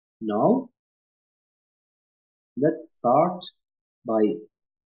Now, let's start by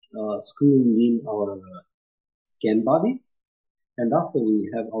screwing in our scan bodies. And after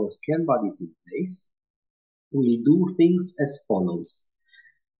we have our scan bodies in place, we'll do things as follows.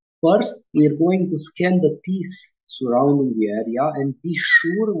 First, we're going to scan the teeth surrounding the area and be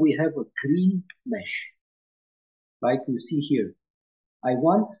sure we have a green mesh. Like you see here. I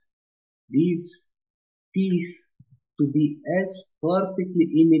want these teeth to be as perfectly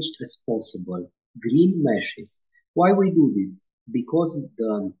imaged as possible. Green meshes. Why we do this? Because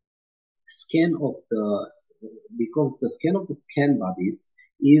the scan of the scan bodies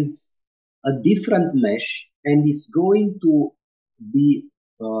is a different mesh and is going to be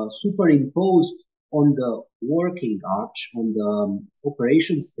superimposed on the working arch, on the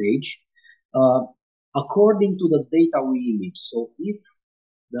operation stage, according to the data we image. So if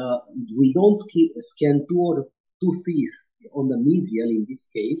we don't scan two teeth on the mesial in this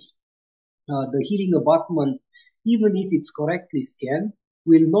case, the healing abutment, even if it's correctly scanned,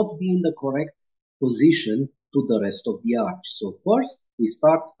 will not be in the correct position to the rest of the arch. So first, we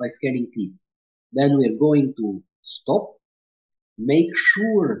start by scanning teeth. Then we're going to stop, make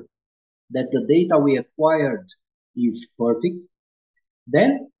sure that the data we acquired is perfect.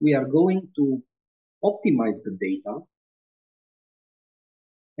 Then we are going to optimize the data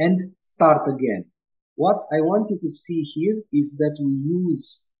and start again. What I want you to see here is that we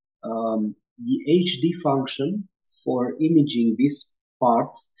use the HD function for imaging this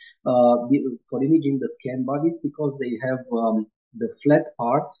part, for imaging the scan bodies, because they have the flat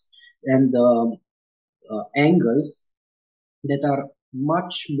parts and angles that are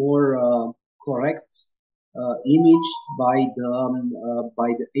much more correct imaged by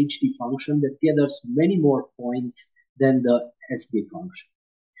the HD function that gathers many more points than the SD function.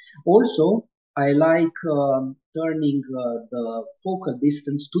 Also, I like turning the focal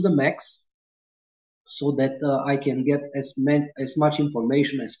distance to the max so that I can get as much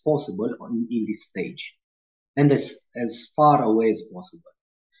information as possible in this stage and as far away as possible.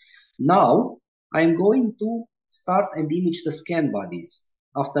 Now, I'm going to start and image the scan bodies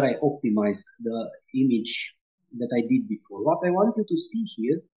after I optimized the image that I did before. What I want you to see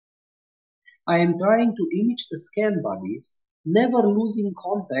here, I am trying to image the scan bodies, never losing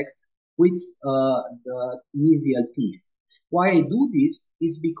contact with the mesial teeth. Why I do this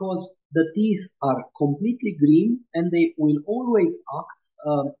is because the teeth are completely green and they will always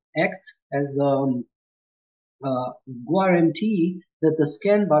act as a guarantee that the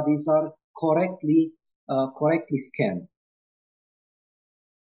scan bodies are correctly scanned.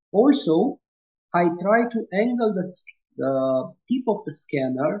 Also, I try to angle the tip of the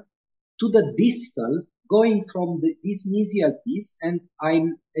scanner to the distal, going from these mesial teeth, and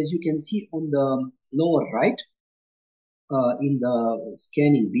I'm, as you can see on the lower right, in the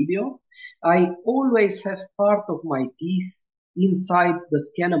scanning video, I always have part of my teeth inside the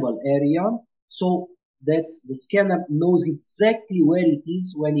scannable area, so that the scanner knows exactly where it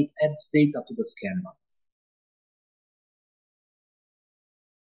is when it adds data to the scan box.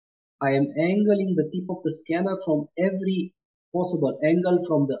 I am angling the tip of the scanner from every possible angle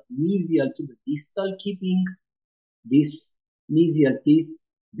from the mesial to the distal, keeping this mesial teeth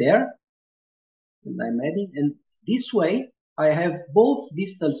there. And I'm adding, and this way I have both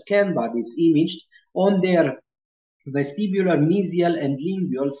distal scan bodies imaged on their vestibular, mesial, and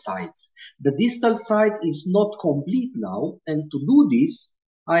lingual sides. The distal side is not complete now, and to do this,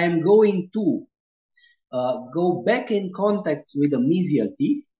 I am going to go back in contact with the mesial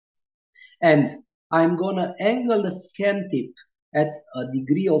teeth, and I'm gonna angle the scan tip at a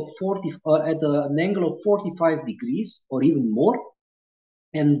degree of at an angle of 45 degrees or even more,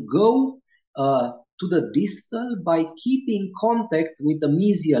 and go to the distal by keeping contact with the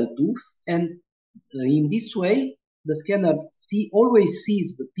mesial tooth, and in this way the scanner always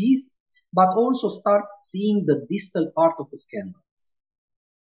sees the teeth, but also starts seeing the distal part of the scan box.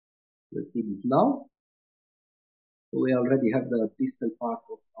 You'll see this now. We already have the distal part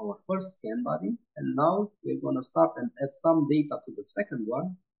of our first scan body, and now we're going to start and add some data to the second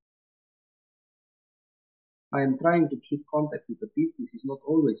one. I am trying to keep contact with the teeth. This is not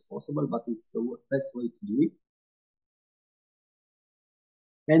always possible, but it's the best way to do it.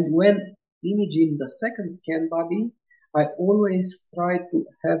 And when imaging the second scan body, I always try to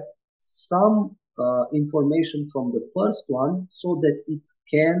have some information from the first one so that it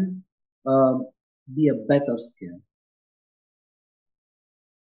can be a better scan.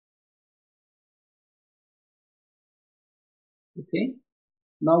 Okay,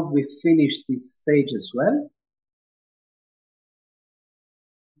 now we've finished this stage as well.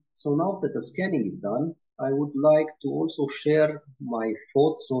 So now that the scanning is done, I would like to also share my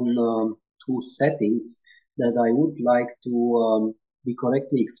thoughts on two settings that I would like to be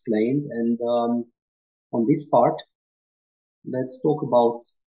correctly explained. And on this part, let's talk about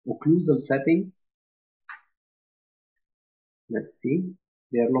occlusal settings. Let's see.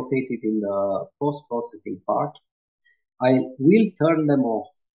 They are located in the post-processing part. I will turn them off,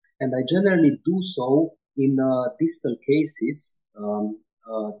 and I generally do so in distal cases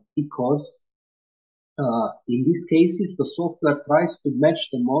because in these cases the software tries to match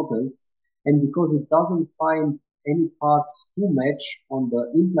the models, and because it doesn't find any parts to match on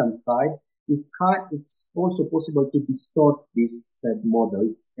the implant side, it's also possible to distort these said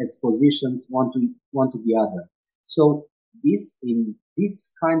models as positions one to the other. So in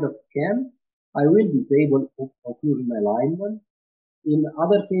this kind of scans, I will disable occlusion alignment. In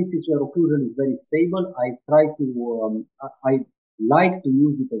other cases where occlusion is very stable, I like to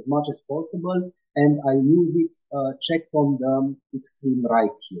use it as much as possible, and I use it checked on the extreme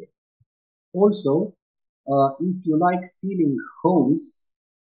right here. Also, if you like feeling holes,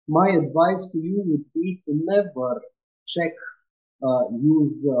 my advice to you would be to never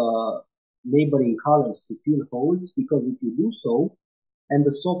use neighboring colors to fill holes, because if you do so, and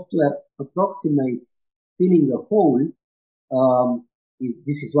the software approximates filling a hole,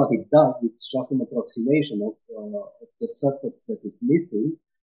 this is what it does. It's just an approximation of the surface that is missing.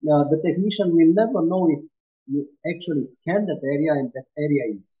 The technician will never know if you actually scan that area and that area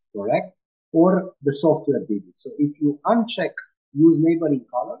is correct, or the software did it. So if you uncheck use neighboring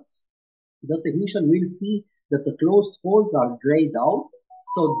colors, the technician will see that the closed holes are grayed out.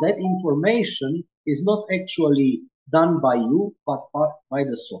 So that information is not actually done by you, but by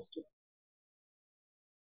the software.